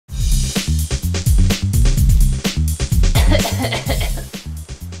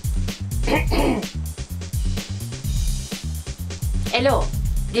Hello,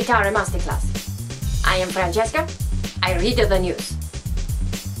 Guitar Masterclass. I am Francesca. I read the news.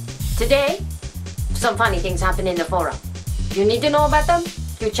 Today, some funny things happen in the forum. You need to know about them?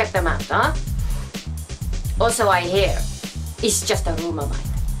 You check them out, huh? Also, I hear, it's just a rumor, mine,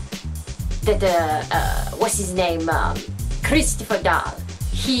 that, what's his name, Christopher Dahl,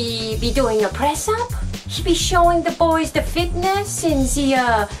 he be doing a press-up? He be showing the boys the fitness in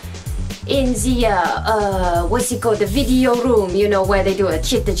the, what's it called, the video room, you know, where they do a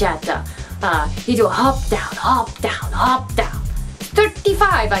chitter-chatter. He do a hop down, hop down, hop down.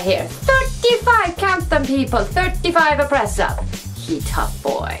 35, I hear. 35, count them, people. 35 a press-up. He tough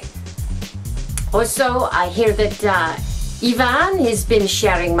boy. Also, I hear that Ivan has been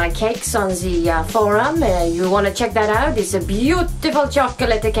sharing my cakes on the forum. You want to check that out? It's a beautiful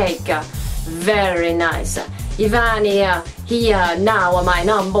chocolate cake. Very nice. Ivan, he now my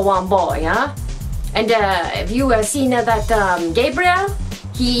 #1 boy, huh? And have you seen that Gabriel?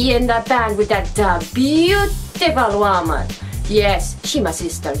 He in that band with that beautiful woman. Yes, she my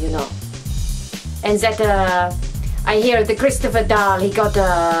sister, you know. And that I hear the Christopher Dahl, he got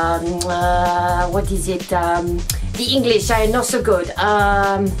what is it? The English I not so good.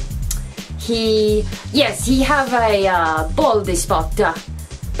 He have a baldy spot.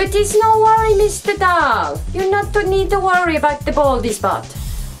 But it's no worry, Mr. Dahl. You not need to worry about the baldy spot.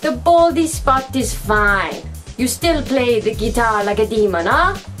 The baldy spot is fine. You still play the guitar like a demon,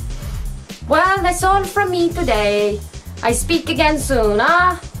 huh? Well, that's all from me today. I speak again soon,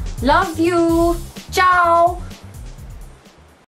 huh? Love you. Ciao.